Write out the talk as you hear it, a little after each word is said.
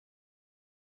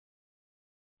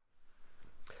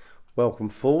Welcome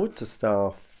forward to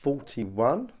star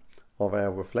 41 of our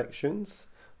reflections.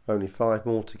 Only 5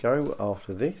 more to go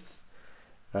after this.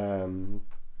 And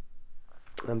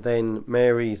then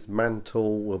Mary's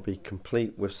mantle will be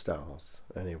complete with stars.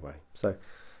 Anyway,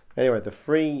 the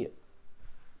 3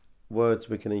 words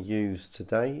we're going to use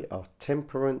today are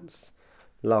temperance,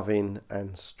 loving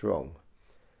and strong.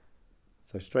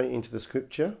 So straight into the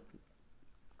scripture.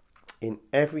 In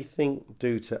everything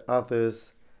do to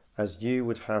others as you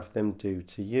would have them do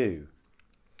to you,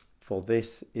 for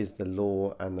this is the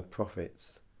law and the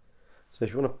prophets. So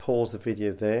if you want to pause the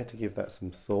video there to give that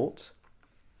some thought.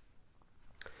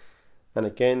 And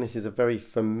again, this is a very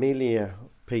familiar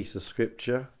piece of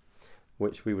scripture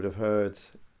which we would have heard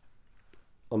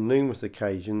on numerous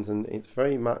occasions, and it's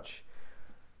very much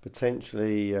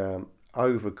potentially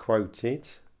over-quoted.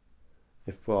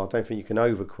 I don't think you can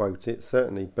over-quote it,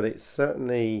 certainly, but it's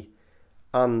certainly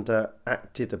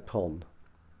under-acted upon.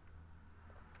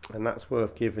 And that's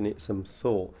worth giving it some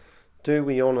thought. Do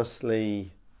we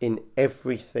honestly, in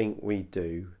everything we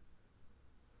do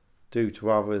to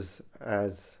others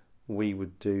as we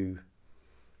would do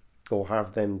or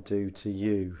have them do to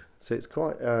you? So it's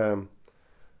quite an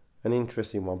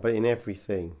interesting one, but in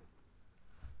everything.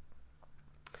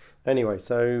 Anyway,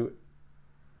 so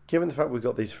given the fact we've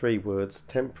got these 3 words,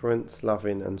 temperance,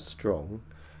 loving and strong,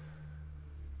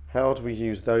 how do we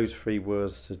use those 3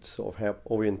 words to sort of help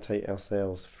orientate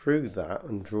ourselves through that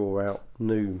and draw out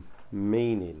new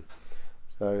meaning?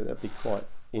 So that'd be quite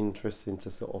interesting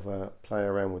to sort of play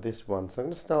around with this one. So I'm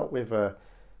going to start with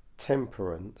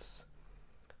temperance,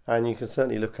 and you can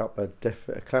certainly look up a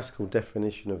classical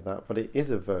definition of that, but it is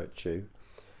a virtue,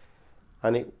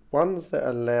 and it's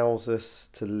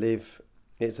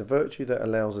a virtue that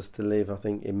allows us to live, I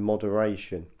think, in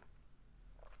moderation.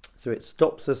 So it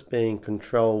stops us being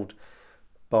controlled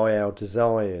by our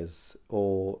desires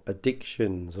or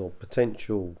addictions or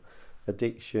potential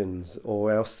addictions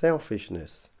or our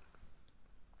selfishness.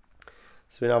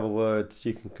 So in other words,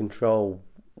 you can control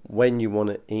when you want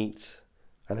to eat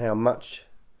and how much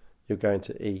you're going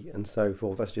to eat and so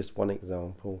forth. That's just one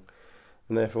example.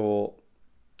 And therefore,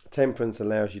 temperance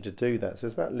allows you to do that. So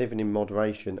it's about living in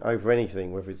moderation over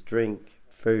anything, whether it's drink,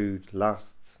 food,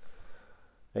 lusts,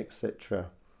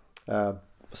 etc.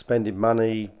 Spending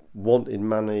money, wanting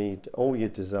money, all your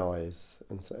desires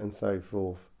and so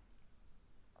forth.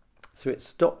 So it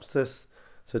stops us,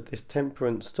 so this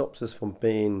temperance stops us from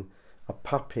being a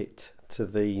puppet to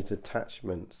these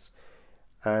attachments,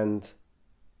 and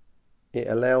it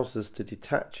allows us to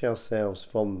detach ourselves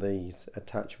from these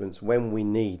attachments when we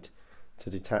need to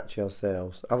detach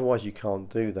ourselves. Otherwise you can't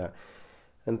do that.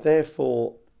 And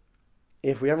therefore,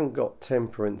 if we haven't got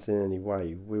temperance in any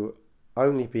way, we will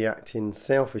only be acting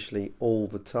selfishly all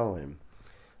the time,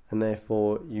 and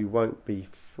therefore you won't be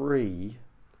free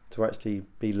to actually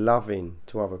be loving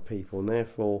to other people. And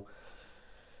therefore,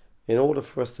 in order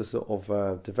for us to sort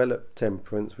of develop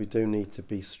temperance, we do need to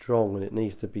be strong, and it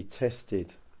needs to be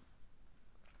tested.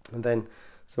 And then,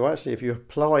 so actually, if you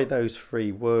apply those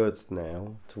 3 words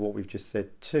now to what we've just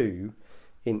said,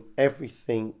 in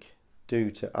everything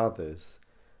do to others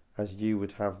as you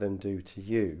would have them do to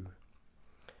you,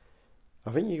 I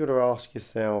think you've got to ask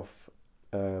yourself,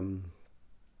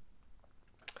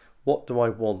 what do I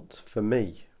want for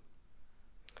me?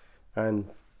 And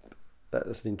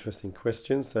that's an interesting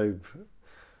question. So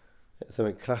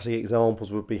some classic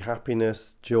examples would be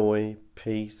happiness, joy,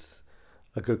 peace,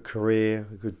 a good career,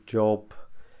 a good job,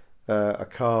 a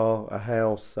car, a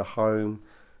house, a home,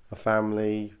 a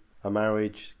family, a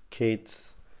marriage,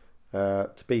 kids,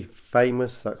 to be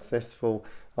famous, successful.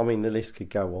 I mean, the list could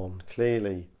go on,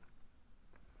 clearly.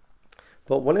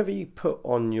 But whatever you put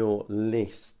on your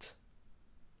list,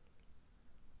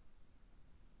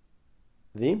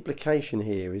 the implication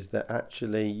here is that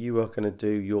actually you are going to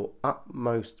do your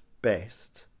utmost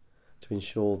best to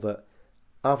ensure that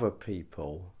other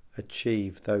people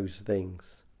achieve those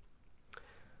things.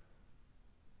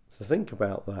 So think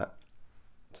about that.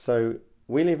 So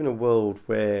we live in a world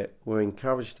where we're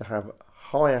encouraged to have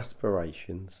high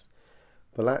aspirations,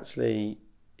 but actually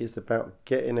it's about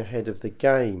getting ahead of the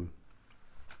game.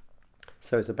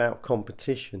 So it's about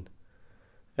competition.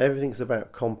 Everything's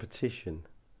about competition.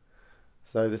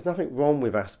 So there's nothing wrong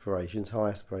with aspirations, high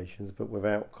aspirations, but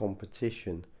without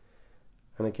competition.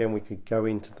 And again, we could go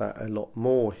into that a lot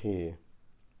more here.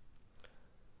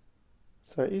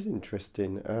 So it is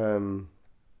interesting.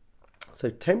 So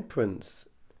temperance,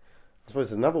 I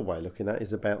suppose another way of looking at it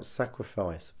is about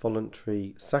sacrifice,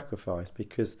 voluntary sacrifice,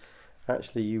 because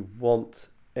actually you want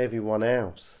everyone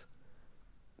else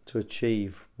to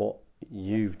achieve what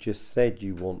you've just said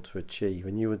you want to achieve,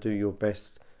 and you will do your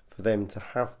best for for them to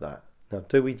have that. Now,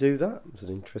 do we do that? It's an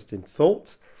interesting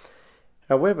thought.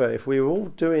 However, if we were all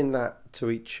doing that to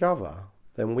each other,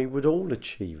 then we would all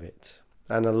achieve it,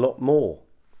 and a lot more.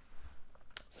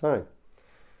 So,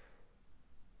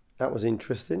 that was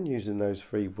interesting, using those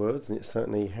 3 words, and it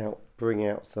certainly helped bring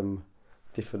out some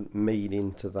different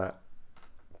meaning to that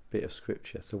bit of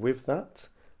scripture. So with that,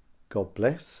 God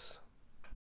bless.